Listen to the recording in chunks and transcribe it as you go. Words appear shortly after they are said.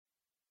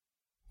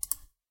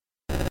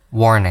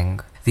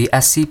Warning: the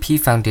SCP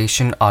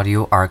Foundation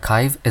audio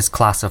archive is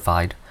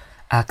classified.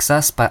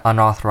 Access by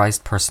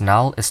unauthorized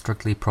personnel is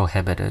strictly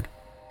prohibited.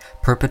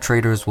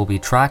 Perpetrators will be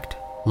tracked,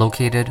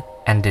 located,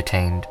 and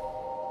detained.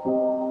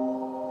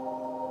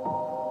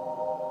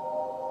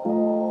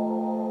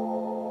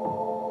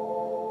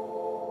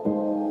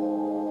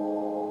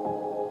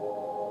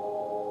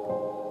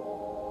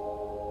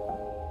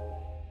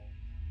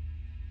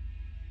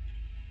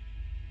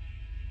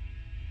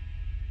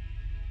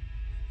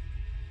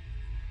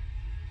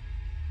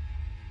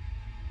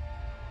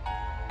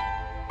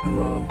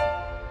 Hello.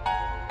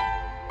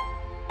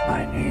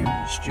 My name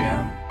is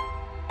Jim.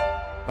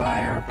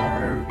 Buy our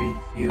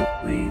barbecue,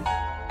 please.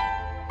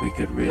 We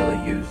could really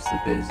use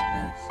the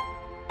business.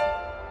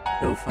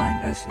 You'll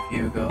find us if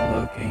you go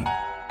looking.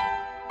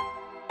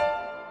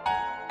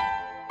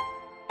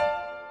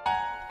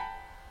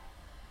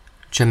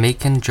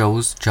 Jamaican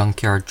Joe's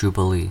Junkyard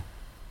Jubilee.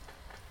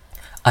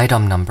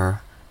 Item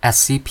number: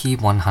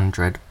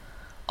 SCP-100.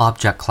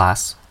 Object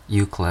Class: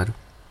 Euclid.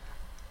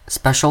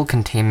 Special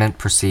Containment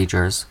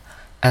Procedures.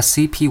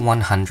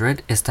 SCP-100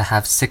 is to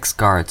have 6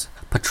 guards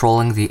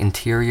patrolling the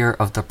interior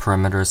of the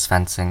perimeter's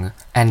fencing,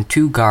 and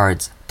 2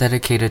 guards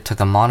dedicated to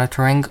the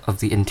monitoring of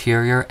the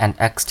interior and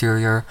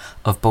exterior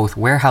of both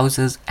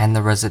warehouses and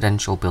the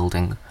residential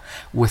building,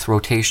 with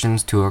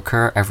rotations to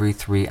occur every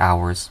 3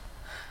 hours.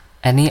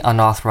 Any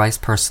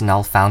unauthorized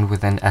personnel found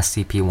within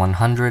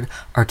SCP-100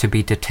 are to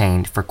be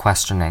detained for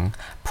questioning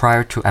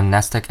prior to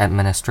amnestic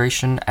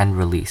administration and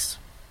release.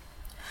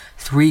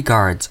 3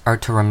 guards are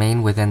to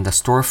remain within the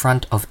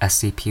storefront of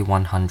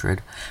SCP-100,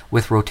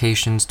 with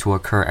rotations to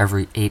occur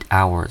every 8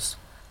 hours.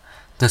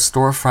 The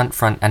storefront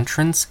front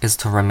entrance is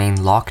to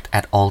remain locked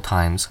at all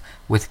times,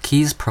 with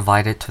keys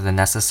provided to the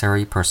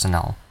necessary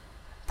personnel.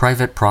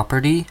 Private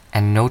property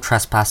and no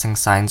trespassing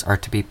signs are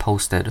to be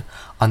posted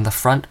on the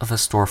front of a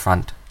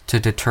storefront to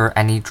deter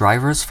any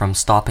drivers from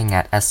stopping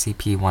at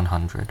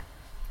SCP-100.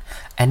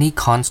 Any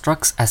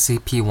constructs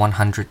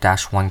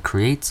SCP-100-1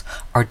 creates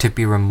are to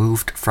be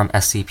removed from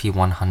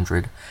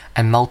SCP-100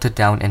 and melted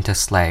down into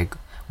slag,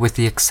 with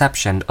the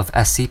exception of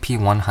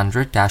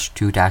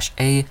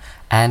SCP-100-2-A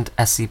and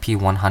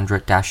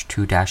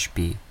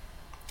SCP-100-2-B.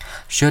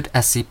 Should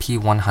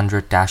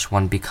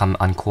SCP-100-1 become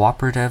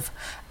uncooperative,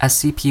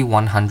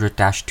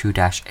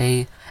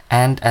 SCP-100-2-A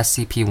and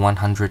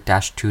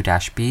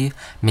SCP-100-2-B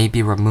may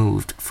be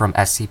removed from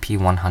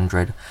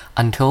SCP-100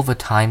 until the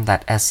time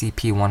that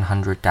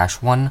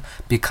SCP-100-1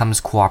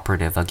 becomes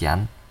cooperative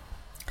again.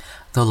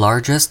 The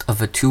largest of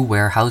the 2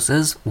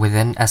 warehouses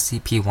within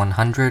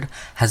SCP-100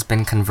 has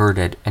been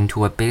converted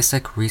into a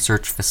basic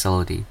research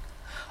facility.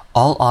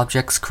 All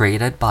objects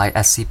created by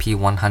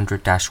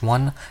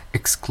SCP-100-1,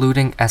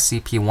 excluding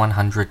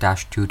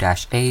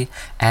SCP-100-2-A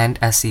and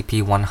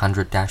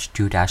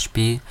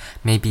SCP-100-2-B,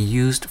 may be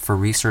used for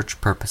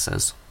research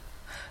purposes.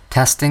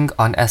 Testing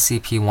on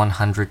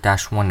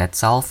SCP-100-1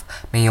 itself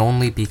may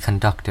only be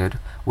conducted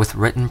with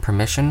written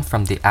permission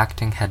from the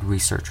acting head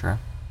researcher.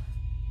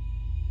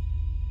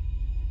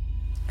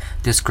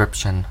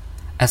 Description: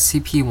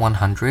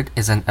 SCP-100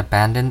 is an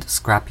abandoned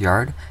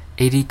scrapyard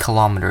 80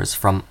 kilometers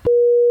from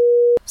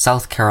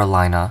South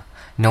Carolina,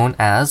 known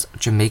as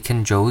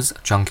Jamaican Joe's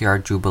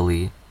Junkyard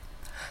Jubilee.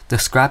 The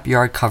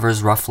scrapyard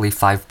covers roughly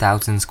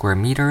 5,000 square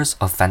meters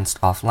of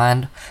fenced-off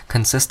land,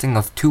 consisting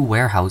of 2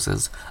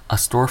 warehouses, a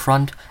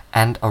storefront,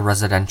 and a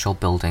residential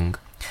building,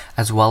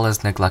 as well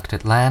as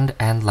neglected land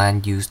and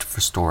land used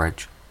for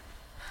storage.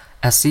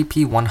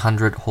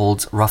 SCP-100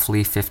 holds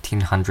roughly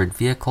 1,500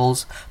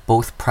 vehicles,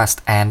 both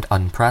pressed and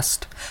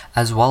unpressed,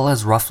 as well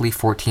as roughly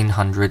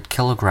 1,400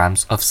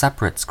 kilograms of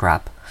separate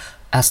scrap,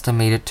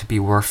 estimated to be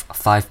worth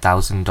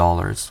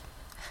 $5,000.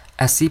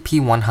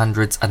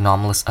 SCP-100's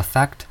anomalous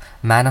effect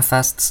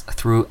manifests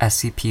through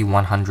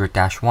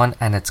SCP-100-1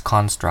 and its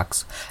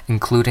constructs,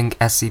 including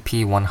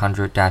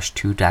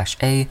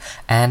SCP-100-2-A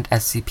and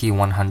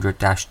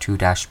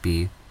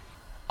SCP-100-2-B.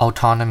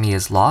 Autonomy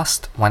is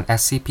lost when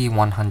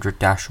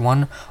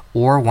SCP-100-1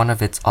 or one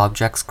of its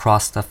objects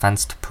cross the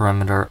fenced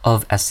perimeter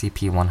of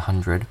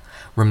SCP-100,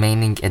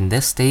 remaining in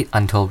this state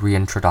until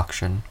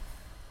reintroduction.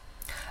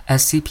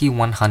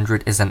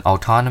 SCP-100 is an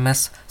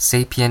autonomous,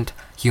 sapient,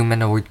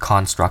 humanoid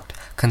construct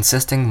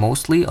consisting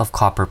mostly of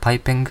copper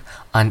piping,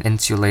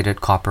 uninsulated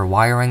copper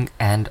wiring,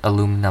 and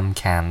aluminum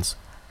cans.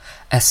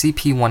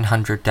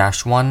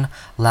 SCP-100-1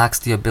 lacks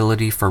the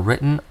ability for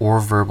written or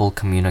verbal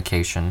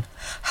communication.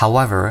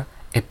 However,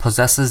 it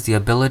possesses the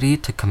ability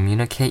to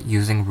communicate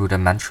using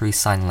rudimentary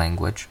sign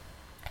language.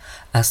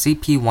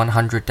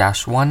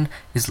 SCP-100-1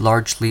 is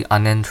largely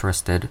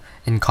uninterested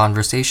in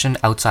conversation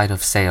outside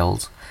of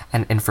sales,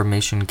 and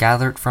information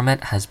gathered from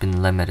it has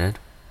been limited.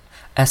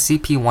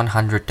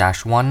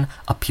 SCP-100-1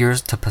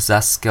 appears to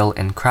possess skill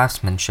in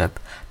craftsmanship,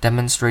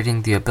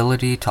 demonstrating the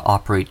ability to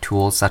operate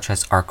tools such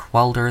as arc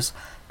welders,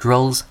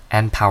 drills,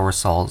 and power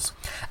saws,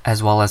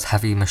 as well as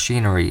heavy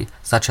machinery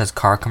such as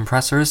car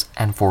compressors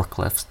and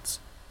forklifts.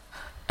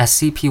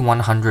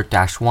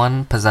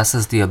 SCP-100-1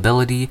 possesses the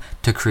ability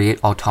to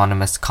create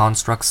autonomous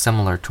constructs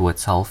similar to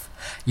itself,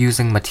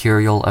 using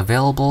material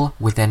available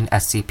within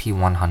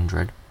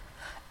SCP-100.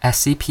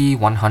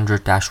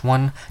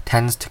 SCP-100-1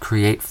 tends to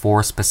create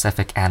 4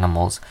 specific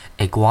animals: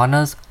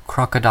 iguanas,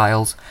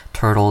 crocodiles,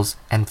 turtles,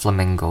 and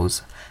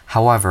flamingos.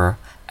 However,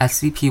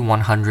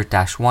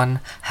 SCP-100-1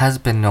 has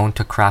been known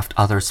to craft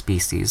other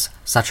species,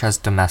 such as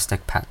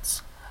domestic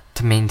pets.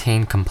 To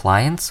maintain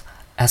compliance,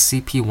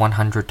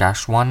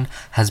 SCP-100-1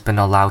 has been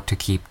allowed to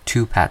keep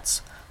 2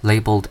 pets,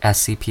 labeled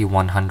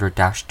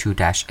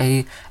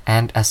SCP-100-2-A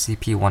and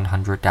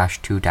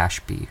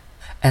SCP-100-2-B.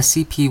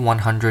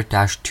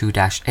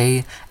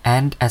 SCP-100-2-A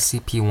and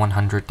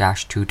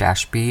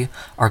SCP-100-2-B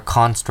are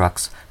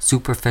constructs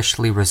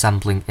superficially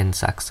resembling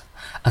insects,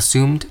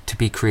 assumed to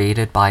be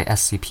created by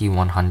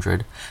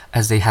SCP-100,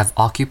 as they have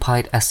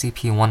occupied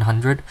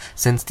SCP-100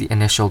 since the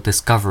initial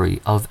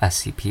discovery of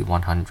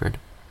SCP-100.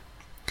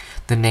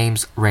 The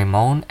names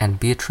Ramon and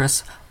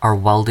Beatrice are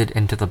welded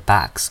into the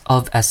backs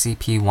of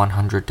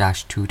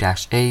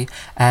SCP-100-2-A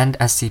and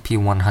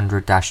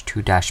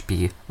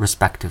SCP-100-2-B,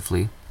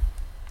 respectively.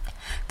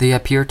 They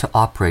appear to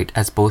operate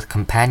as both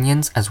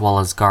companions as well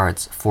as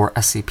guards for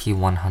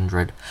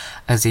SCP-100,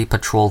 as they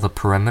patrol the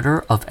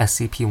perimeter of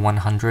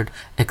SCP-100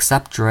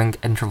 except during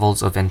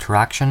intervals of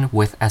interaction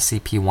with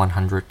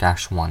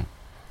SCP-100-1.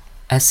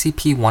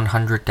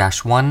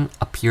 SCP-100-1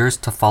 appears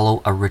to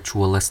follow a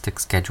ritualistic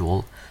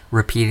schedule,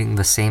 repeating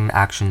the same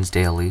actions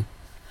daily.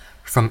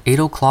 From 8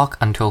 o'clock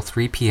until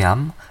 3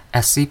 p.m.,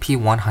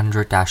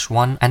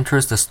 SCP-100-1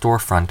 enters the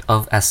storefront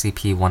of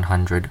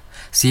SCP-100,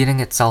 seating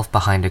itself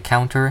behind a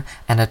counter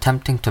and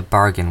attempting to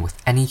bargain with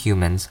any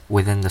humans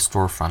within the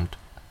storefront.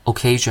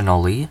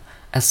 Occasionally,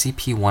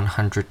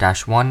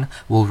 SCP-100-1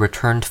 will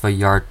return to the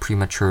yard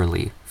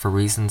prematurely, for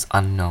reasons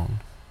unknown.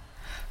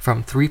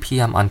 From 3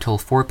 p.m. until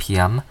 4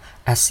 p.m.,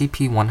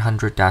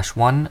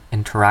 SCP-100-1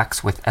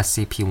 interacts with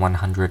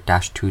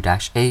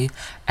SCP-100-2-A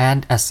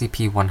and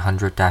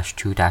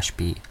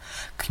SCP-100-2-B,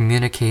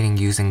 communicating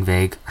using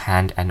vague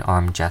hand and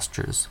arm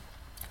gestures.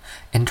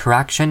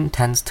 Interaction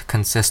tends to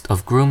consist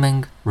of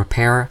grooming,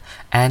 repair,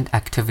 and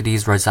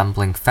activities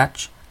resembling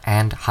fetch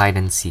and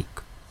hide-and-seek.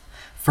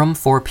 From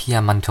 4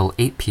 p.m. until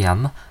 8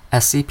 p.m.,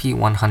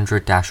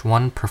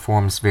 SCP-100-1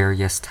 performs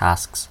various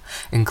tasks,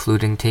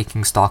 including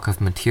taking stock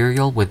of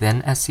material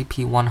within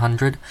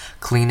SCP-100,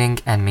 cleaning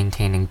and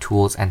maintaining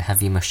tools and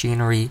heavy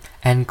machinery,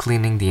 and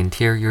cleaning the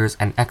interiors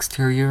and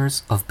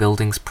exteriors of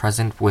buildings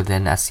present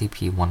within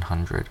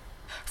SCP-100.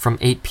 From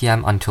 8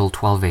 p.m. until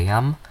 12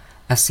 a.m.,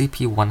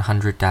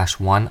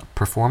 SCP-100-1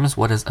 performs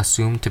what is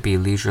assumed to be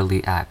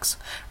leisurely acts,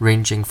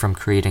 ranging from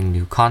creating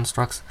new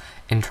constructs,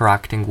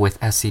 interacting with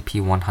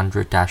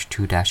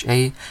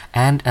SCP-100-2-A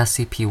and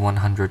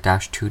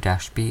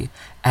SCP-100-2-B,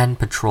 and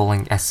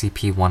patrolling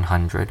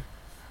SCP-100.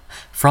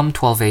 From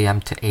 12 a.m.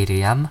 to 8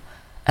 a.m.,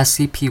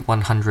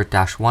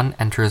 SCP-100-1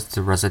 enters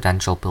the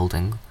residential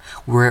building,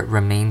 where it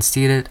remains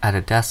seated at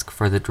a desk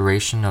for the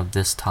duration of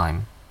this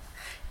time.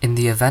 In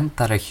the event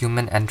that a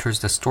human enters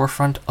the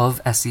storefront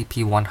of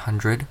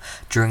SCP-100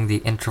 during the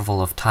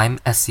interval of time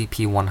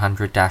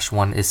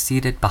SCP-100-1 is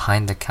seated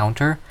behind the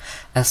counter,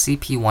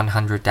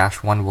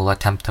 SCP-100-1 will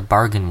attempt to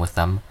bargain with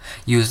them,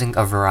 using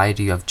a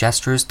variety of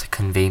gestures to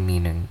convey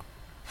meaning.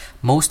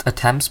 Most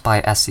attempts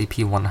by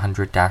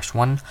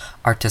SCP-100-1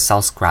 are to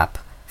sell scrap,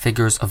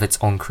 figures of its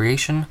own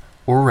creation,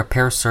 or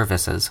repair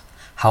services.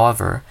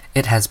 However,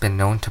 it has been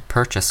known to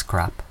purchase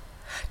scrap.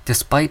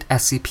 Despite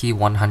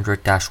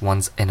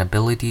SCP-100-1's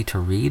inability to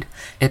read,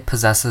 it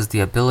possesses the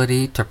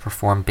ability to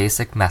perform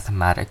basic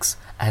mathematics,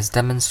 as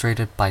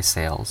demonstrated by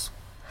sales.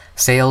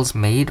 Sales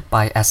made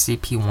by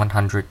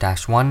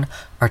SCP-100-1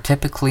 are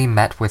typically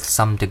met with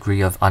some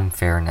degree of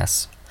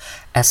unfairness.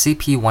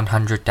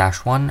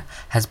 SCP-100-1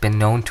 has been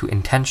known to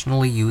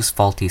intentionally use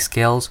faulty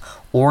scales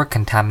or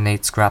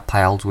contaminate scrap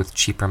piles with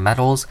cheaper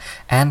metals,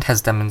 and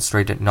has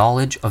demonstrated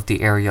knowledge of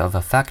the area of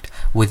effect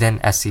within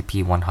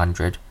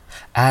SCP-100.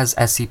 As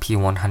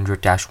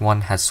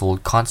SCP-100-1 has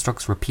sold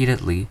constructs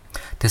repeatedly,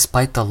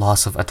 despite the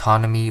loss of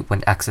autonomy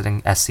when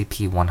exiting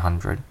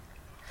SCP-100.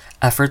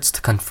 Efforts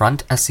to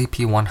confront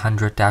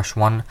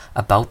SCP-100-1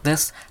 about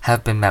this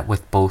have been met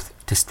with both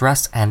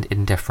distress and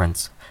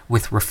indifference,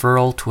 with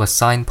referral to a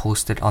sign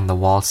posted on the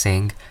wall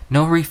saying,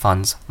 "No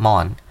refunds,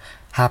 Mon,"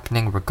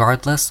 happening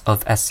regardless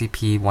of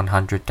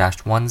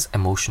SCP-100-1's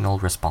emotional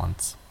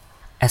response.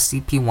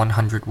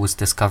 SCP-100 was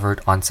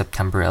discovered on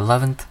September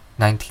 11th,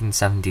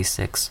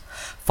 1976,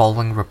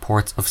 following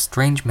reports of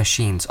strange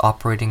machines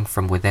operating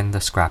from within the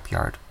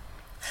scrapyard.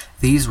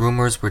 These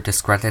rumors were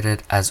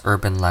discredited as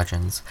urban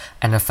legends,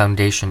 and a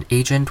Foundation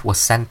agent was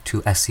sent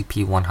to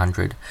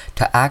SCP-100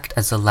 to act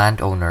as a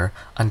landowner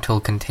until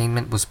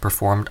containment was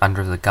performed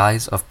under the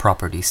guise of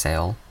property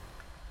sale.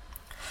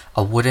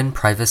 A wooden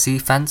privacy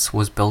fence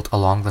was built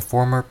along the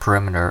former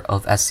perimeter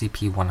of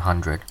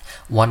SCP-100.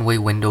 One-way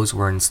windows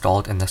were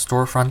installed in the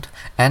storefront,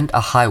 and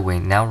a highway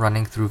now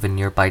running through the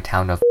nearby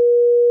town of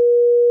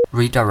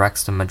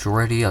redirects the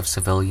majority of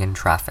civilian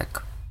traffic.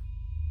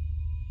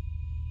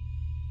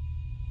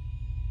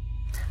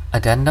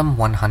 Addendum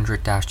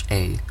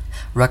 100-A.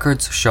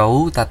 Records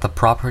show that the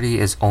property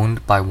is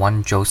owned by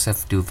one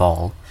Joseph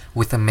Duval,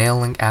 with a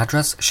mailing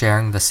address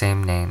sharing the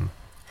same name.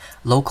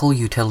 Local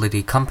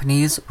utility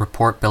companies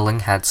report billing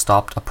had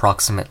stopped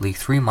approximately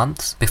 3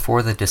 months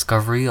before the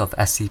discovery of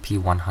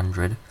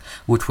SCP-100,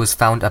 which was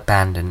found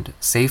abandoned,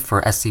 save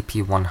for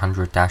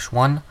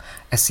SCP-100-1,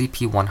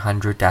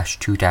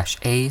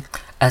 SCP-100-2-A,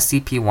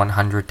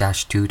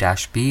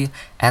 SCP-100-2-B,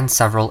 and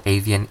several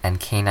avian and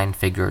canine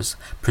figures,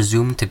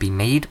 presumed to be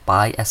made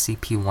by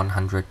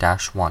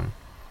SCP-100-1.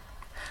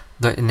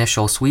 The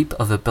initial sweep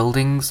of the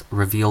buildings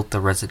revealed the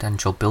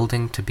residential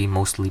building to be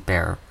mostly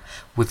bare,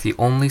 with the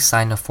only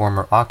sign of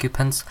former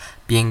occupants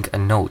being a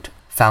note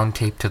found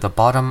taped to the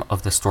bottom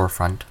of the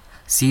storefront.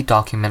 See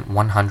Document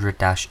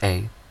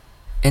 100-A.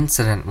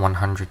 Incident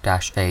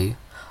 100-A.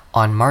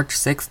 On March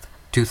 6,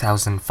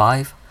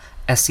 2005,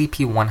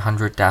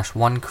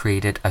 SCP-100-1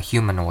 created a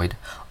humanoid,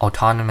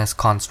 autonomous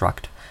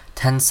construct,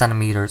 10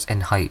 centimeters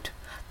in height,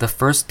 the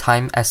first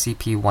time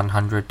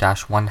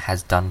SCP-100-1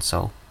 has done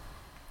so.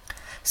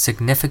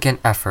 Significant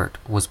effort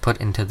was put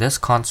into this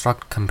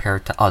construct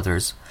compared to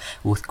others,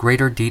 with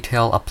greater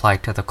detail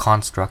applied to the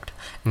construct,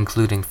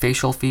 including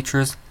facial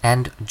features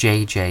and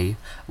JJ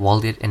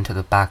welded into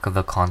the back of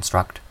the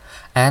construct,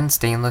 and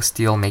stainless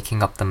steel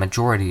making up the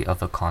majority of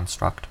the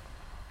construct.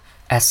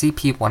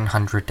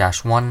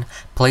 SCP-100-1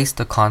 placed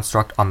the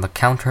construct on the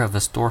counter of the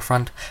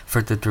storefront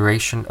for the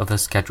duration of the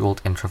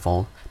scheduled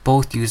interval,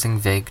 both using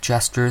vague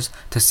gestures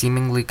to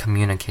seemingly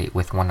communicate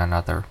with one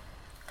another.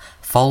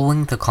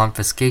 Following the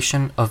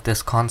confiscation of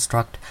this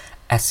construct,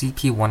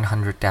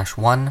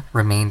 SCP-100-1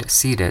 remained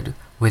seated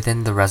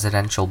within the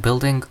residential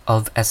building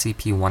of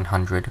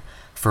SCP-100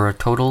 for a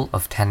total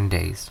of 10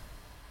 days.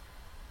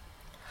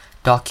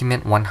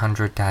 Document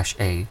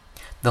 100-A.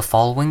 The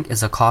following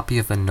is a copy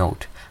of a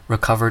note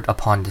recovered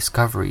upon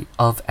discovery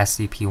of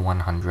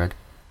SCP-100.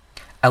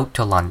 Out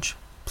to lunch.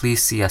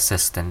 Please see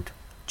Assistant.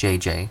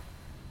 JJ.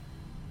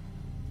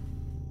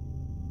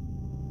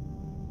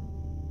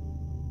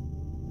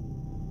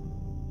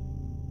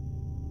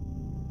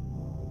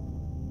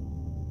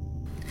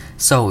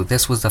 So,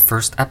 this was the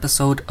first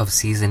episode of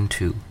Season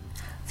 2.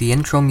 The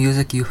intro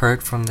music you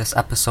heard from this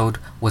episode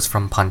was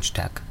from Punch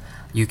Deck.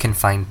 You can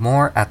find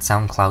more at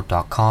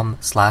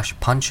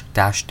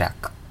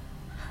soundcloud.com/punch-deck.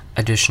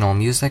 Additional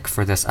music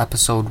for this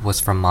episode was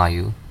from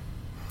Mayu.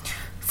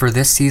 For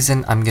this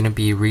season, I'm going to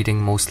be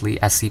reading mostly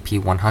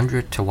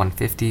SCP-100 to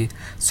 150,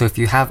 so if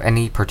you have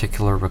any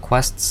particular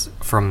requests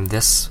from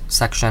this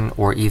section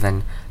or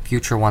even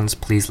future ones,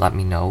 please let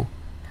me know.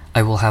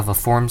 I will have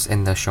forms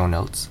in the show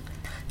notes.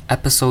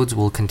 Episodes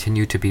will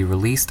continue to be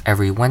released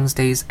every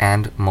Wednesdays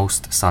and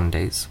most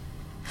Sundays.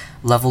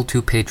 Level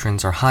 2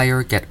 patrons or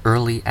higher get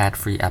early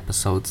ad-free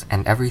episodes,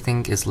 and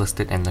everything is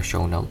listed in the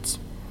show notes.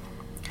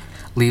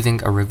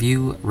 Leaving a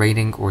review,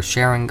 rating, or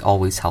sharing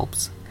always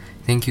helps.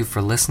 Thank you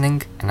for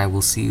listening, and I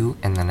will see you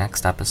in the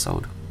next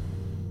episode.